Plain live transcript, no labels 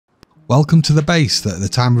Welcome to the base that at the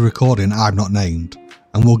time of recording I've not named,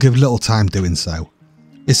 and will give little time doing so.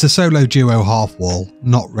 It's a solo duo half wall,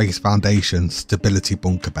 not race foundation, stability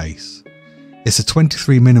bunker base. It's a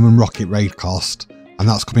 23 minimum rocket raid cost, and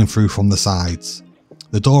that's coming through from the sides.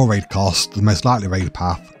 The door raid cost, the most likely raid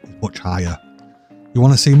path, is much higher. You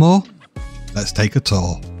want to see more? Let's take a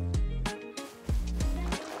tour.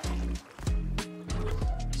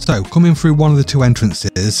 So, coming through one of the two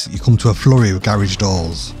entrances, you come to a flurry of garage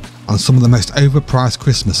doors, and some of the most overpriced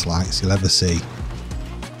Christmas lights you'll ever see.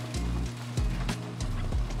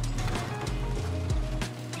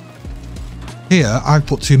 Here I've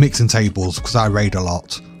put two mixing tables because I raid a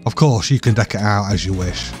lot. Of course you can deck it out as you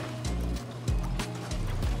wish.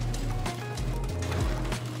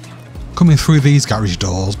 Coming through these garage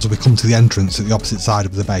doors we come to the entrance at the opposite side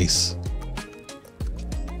of the base.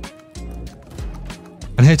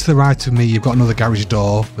 And here to the right of me you've got another garage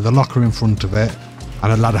door with a locker in front of it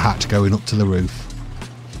and a ladder hatch going up to the roof.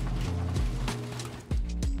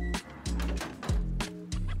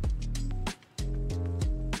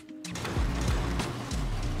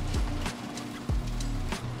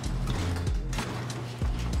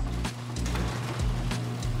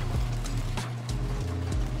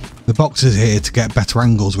 The box is here to get better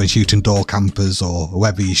angles when shooting door campers or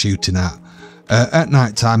whoever you're shooting at. At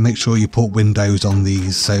night time make sure you put windows on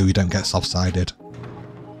these so you don't get soft-sided.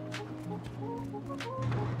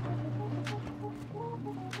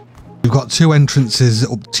 You've got two entrances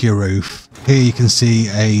up to your roof. Here you can see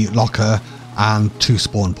a locker and two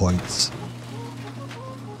spawn points.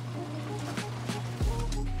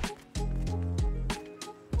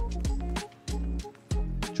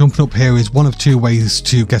 Jumping up here is one of two ways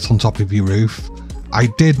to get on top of your roof. I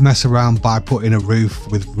did mess around by putting a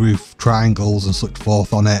roof with roof triangles and such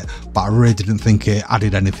forth on it, but I really didn't think it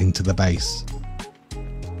added anything to the base.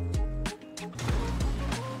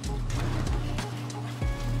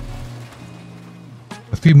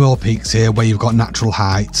 A few more peaks here where you've got natural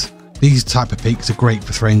height. These type of peaks are great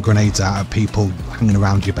for throwing grenades out at people hanging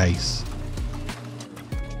around your base.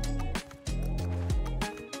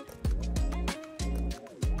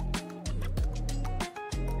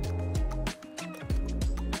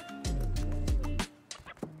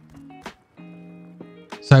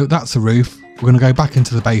 So that's the roof. We're going to go back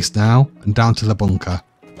into the base now and down to the bunker.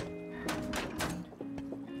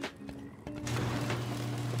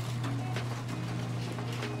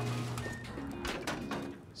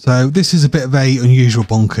 So this is a bit of a unusual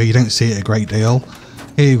bunker, you don't see it a great deal.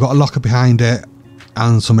 Here you've got a locker behind it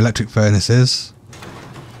and some electric furnaces.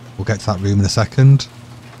 We'll get to that room in a second.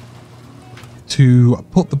 To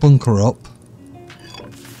put the bunker up,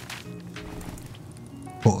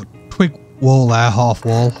 put a twig wall there, half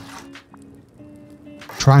wall,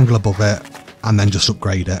 triangle above it, and then just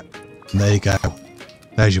upgrade it. And there you go.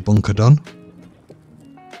 There's your bunker done.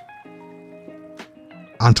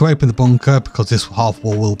 And to open the bunker, because this half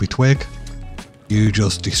wall will be twig, you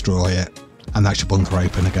just destroy it and that's your bunker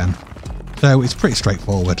open again. So it's pretty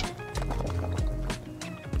straightforward.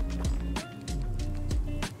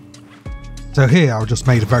 So here I've just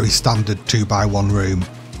made a very standard 2x1 room.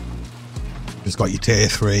 It's got your tier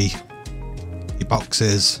 3, your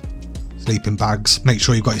boxes, sleeping bags. Make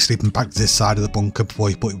sure you've got your sleeping bags this side of the bunker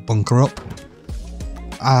before you put your bunker up.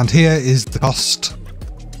 And here is the cost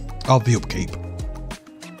of the upkeep.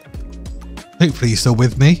 Hopefully you're still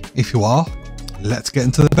with me. If you are, let's get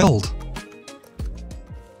into the build.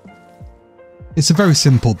 It's a very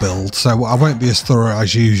simple build, so I won't be as thorough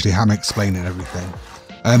as usually am explaining everything.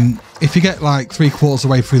 If you get like 3/4 of the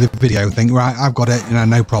way through the video and think, right, I've got it, you know,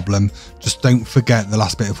 no problem, just don't forget the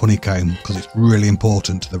last bit of honeycomb because it's really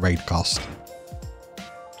important to the raid cost.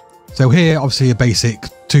 So here, obviously a basic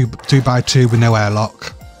 2x2 with no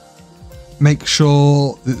airlock. Make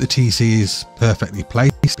sure that the TC is perfectly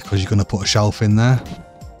placed because you're going to put a shelf in there.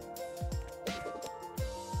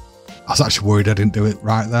 I was actually worried I didn't do it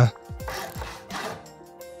right there.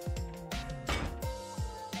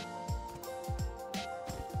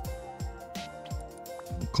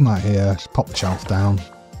 Come out here, just pop the shelf down.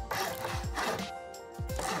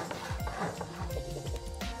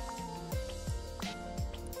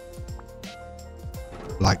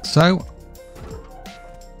 Like so.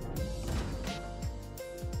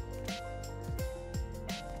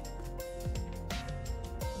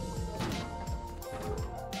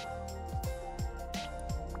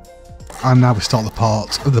 And now we start the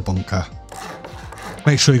parts of the bunker.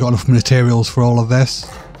 Make sure you've got enough materials for all of this.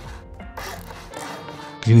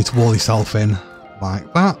 You need to wall yourself in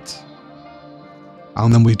like that.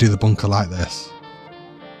 And then we do the bunker like this.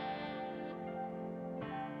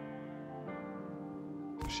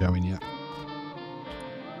 Showing you.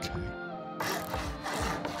 Okay.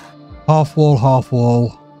 half wall, half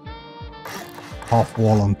wall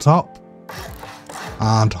on top,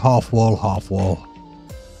 and half wall, half wall.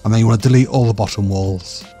 And then you want to delete all the bottom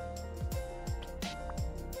walls.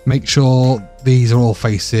 Make sure these are all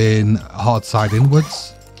facing hard side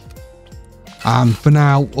inwards. And for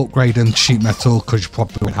now, upgrade them to sheet metal because you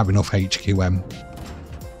probably won't have enough HQM.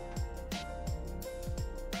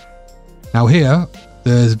 Now here,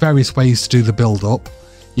 there's various ways to do the build up.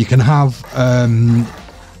 You can have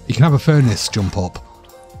a furnace jump up,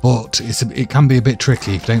 but it can be a bit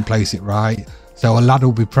tricky if you don't place it right. So a ladder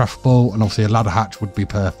would be preferable, and obviously a ladder hatch would be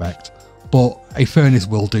perfect. But a furnace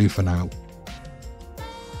will do for now.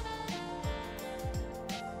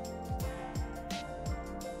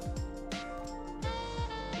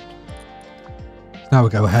 Now we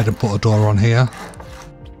go ahead and put a door on here.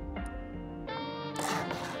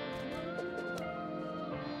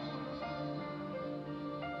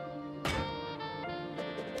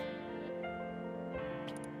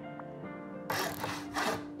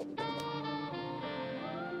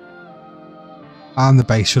 And the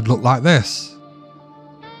base should look like this.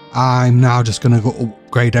 I'm now just going to go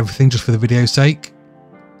upgrade everything just for the video's sake.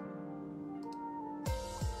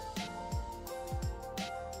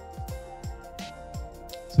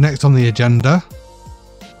 So next on the agenda,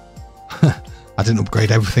 I didn't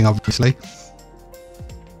upgrade everything obviously.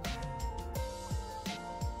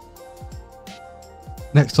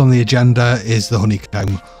 Next on the agenda is the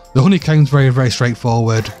honeycomb. The honeycomb's very, very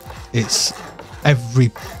straightforward. It's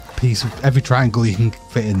every piece of every triangle you can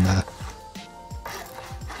fit in there.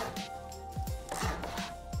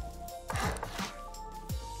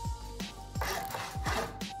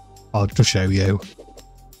 I'll just show you.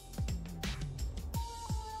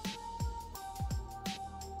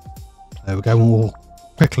 There we go. We'll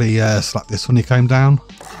quickly slap this honeycomb down.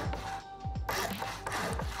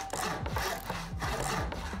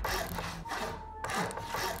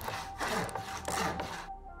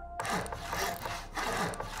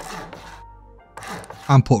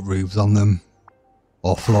 And put roofs on them,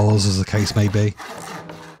 or floors as the case may be.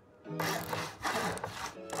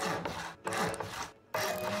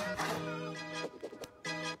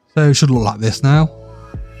 So it should look like this now.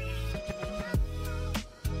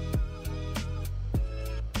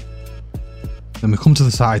 Then we come to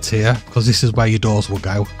the sides here, because this is where your doors will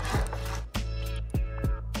go.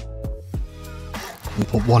 We'll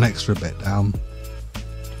put one extra bit down.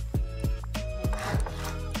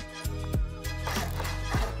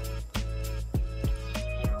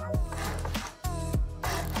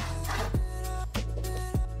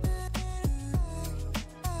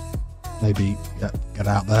 Maybe get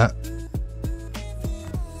out there.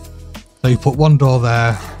 So you put one door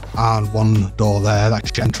there and one door there.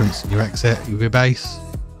 That's your entrance and your exit of your base.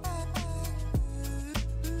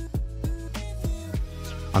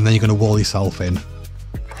 And then you're going to wall yourself in.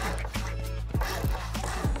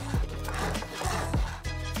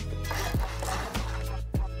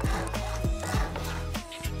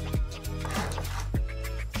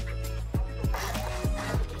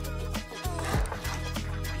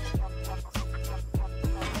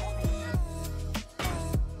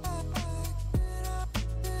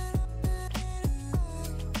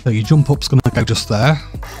 So your jump up's going to go just there,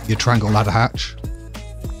 your triangle ladder hatch,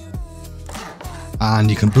 and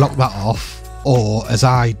you can block that off, or as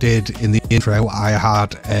I did in the intro, I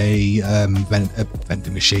had a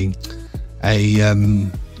vending machine, well,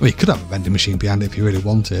 you could have a vending machine behind it if you really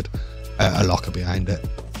wanted, a locker behind it.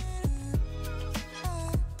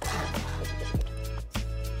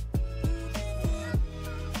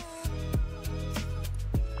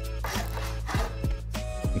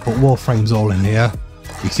 You put wall frames all in here.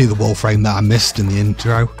 You can see the wall frame that I missed in the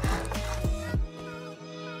intro.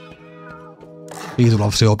 These will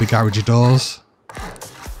obviously all be garage doors.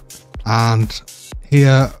 And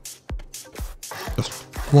here, just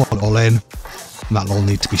wall it all in. And that'll all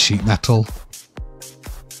need to be sheet metal.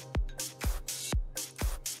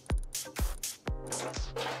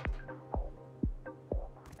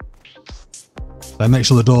 So make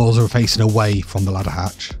sure the doors are facing away from the ladder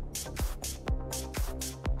hatch.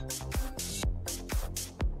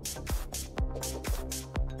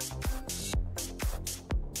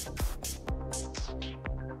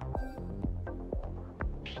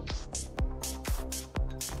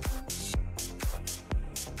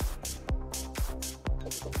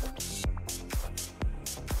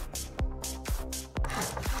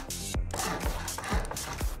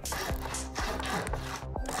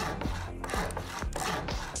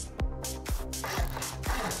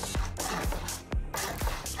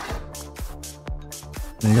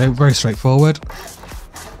 There you go, very straightforward.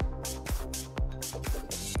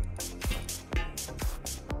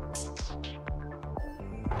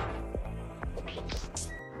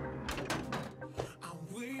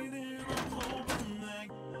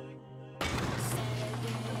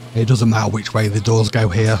 It doesn't matter which way the doors go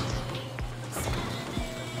here.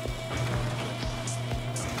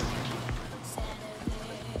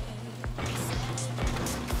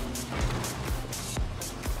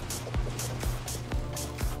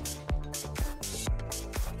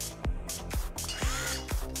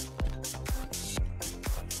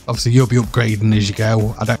 Obviously you'll be upgrading as you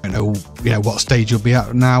go. I don't know, you know, what stage you'll be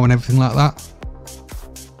at now and everything like that.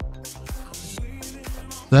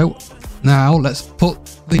 So now let's put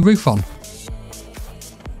the roof on.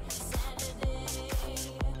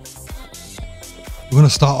 We're going to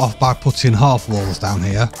start off by putting half walls down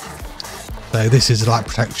here. So this is like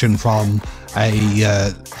protection from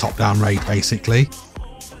a top-down raid basically.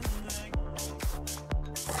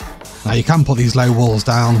 Now you can put these low walls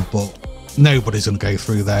down, but nobody's going to go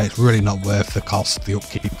through there. It's really not worth the cost, the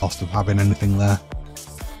upkeep cost of having anything there.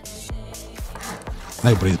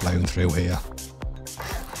 Nobody's blowing through here.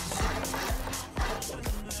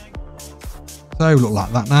 So look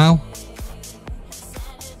like that now.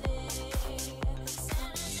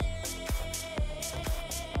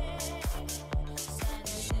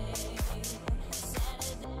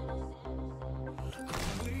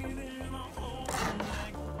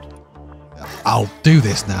 I'll do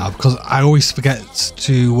this now because I always forget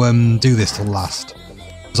to do this till last.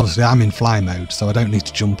 Because obviously I'm in fly mode, so I don't need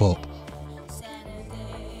to jump up.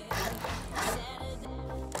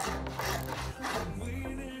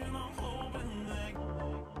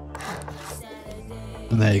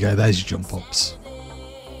 And there you go, there's your jump ups.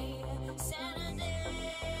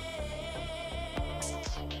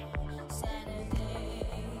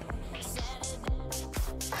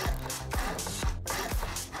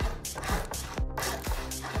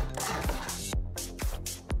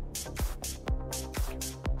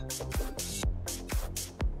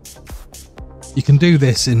 You can do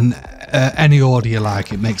this in any order you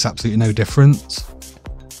like, it makes absolutely no difference.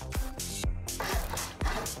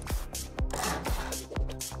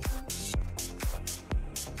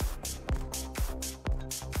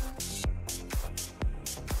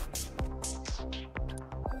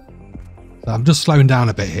 So I'm just slowing down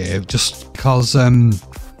a bit here, just because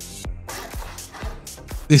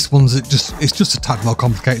this one's it's just a tad more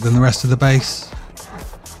complicated than the rest of the base.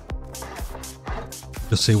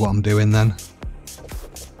 Just see what I'm doing then.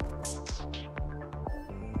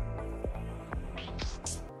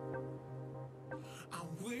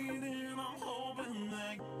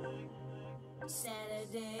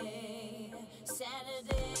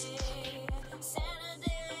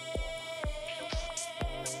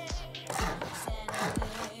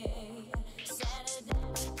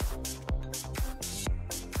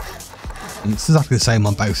 And it's exactly the same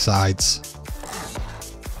on both sides.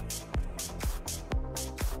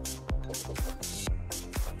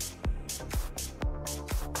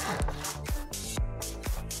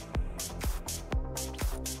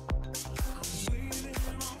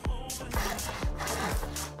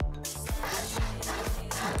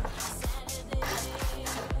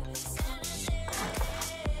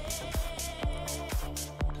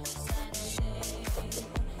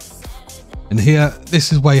 And here,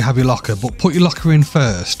 this is where you have your locker, but put your locker in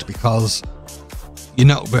first because you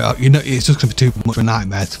know it's just going to be too much of a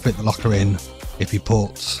nightmare to fit the locker in if you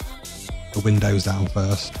put the windows down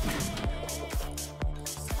first.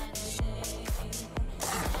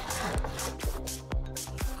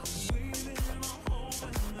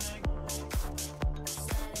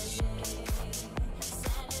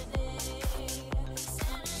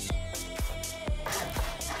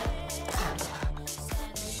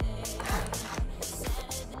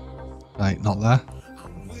 Right, not there.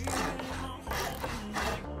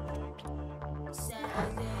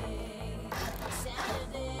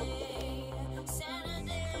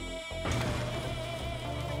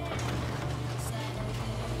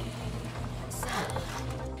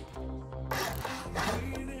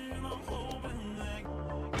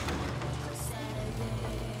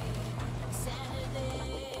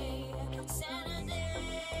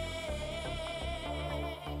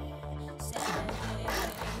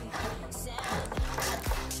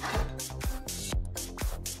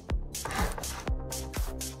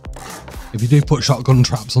 If you do put shotgun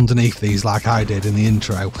traps underneath these like I did in the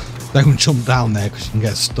intro, don't jump down there because you can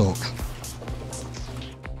get stuck.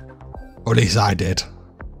 Or at least I did.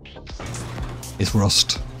 It's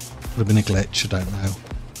rust. Could have been a glitch, I don't know.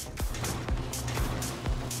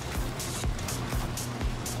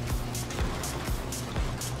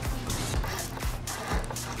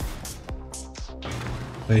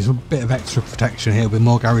 There's a bit of extra protection here with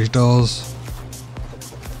more garage doors.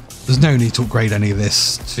 There's no need to upgrade any of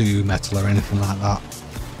this to metal or anything like that.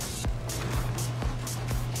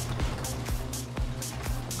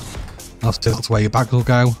 obviously that's where your bags will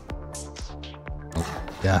go. Oh,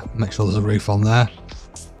 yeah, make sure there's a roof on there.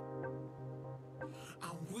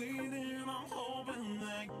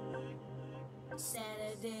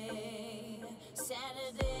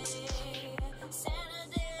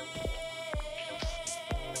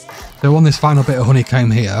 So on this final bit of honeycomb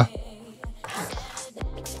here,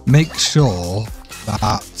 make sure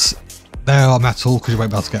that they are metal because you won't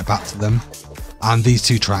be able to get back to them, and these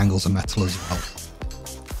two triangles are metal as well.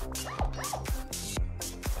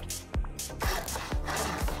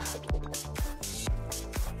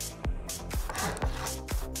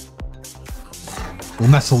 We'll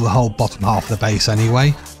metal the whole bottom half of the base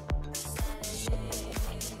anyway.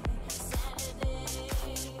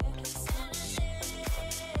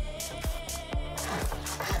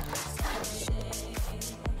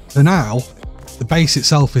 So now, the base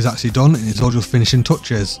itself is actually done and it's all just finishing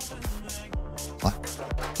touches. Like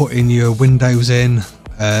putting your windows in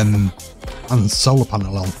and solar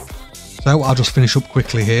panel on. So I'll just finish up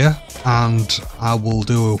quickly here and I will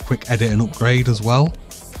do a quick edit and upgrade as well.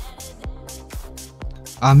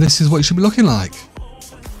 And this is what it should be looking like.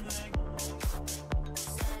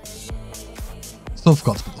 Still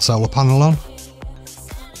forgot to put the solar panel on.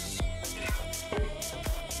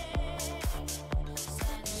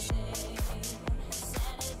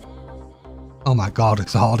 Oh my god,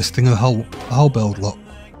 it's the hardest thing of the whole build, look.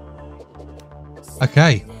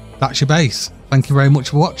 Okay, that's your base. Thank you very much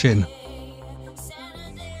for watching.